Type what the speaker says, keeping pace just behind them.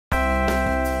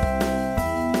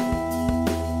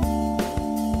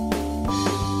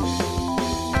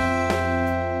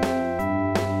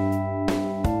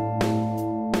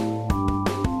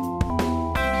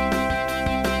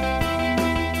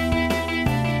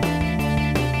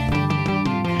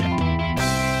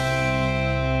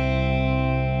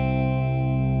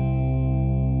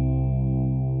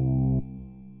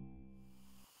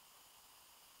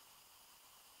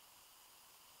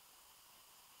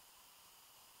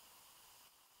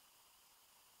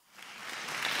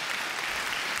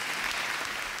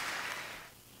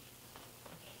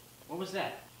was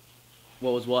that?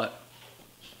 What was what?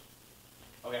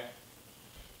 Okay.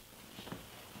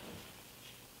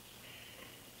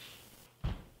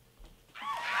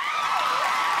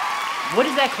 What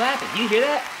is that clapping? Do you hear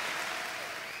that?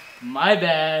 My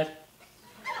bad.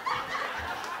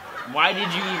 Why did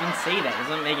you even say that? It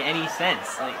doesn't make any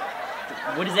sense. Like,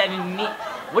 what does that even mean?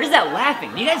 What is that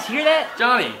laughing? Do you guys hear that?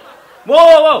 Johnny. Whoa,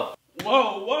 whoa,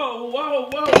 Whoa, whoa, whoa,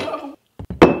 whoa, whoa.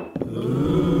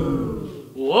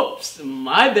 Whoops,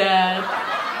 my bad.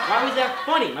 Why was that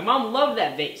funny? My mom loved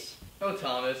that vase. Oh,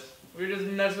 Thomas, we were just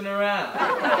messing around.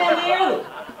 Family heirloom.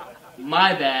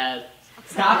 My bad.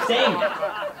 Stop saying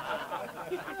that.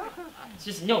 It's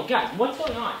just, no, guys, what's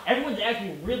going on? Everyone's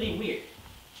acting really weird.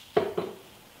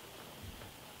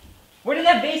 Where did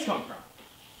that vase come from?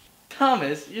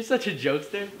 Thomas, you're such a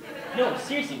jokester. No,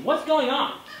 seriously, what's going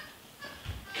on?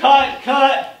 Cut!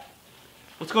 Cut!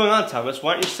 What's going on, Thomas?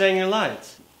 Why aren't you saying your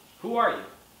lines? Who are you?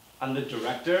 I'm the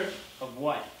director Of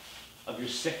what? of your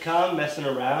sitcom, Messin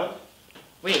Around.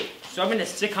 Wait, so I've been a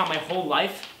sitcom my whole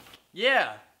life?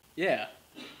 Yeah. Yeah.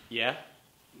 Yeah?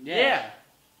 Yeah.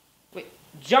 Wait,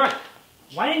 John,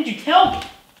 why didn't you tell me?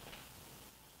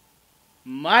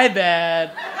 My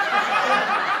bad.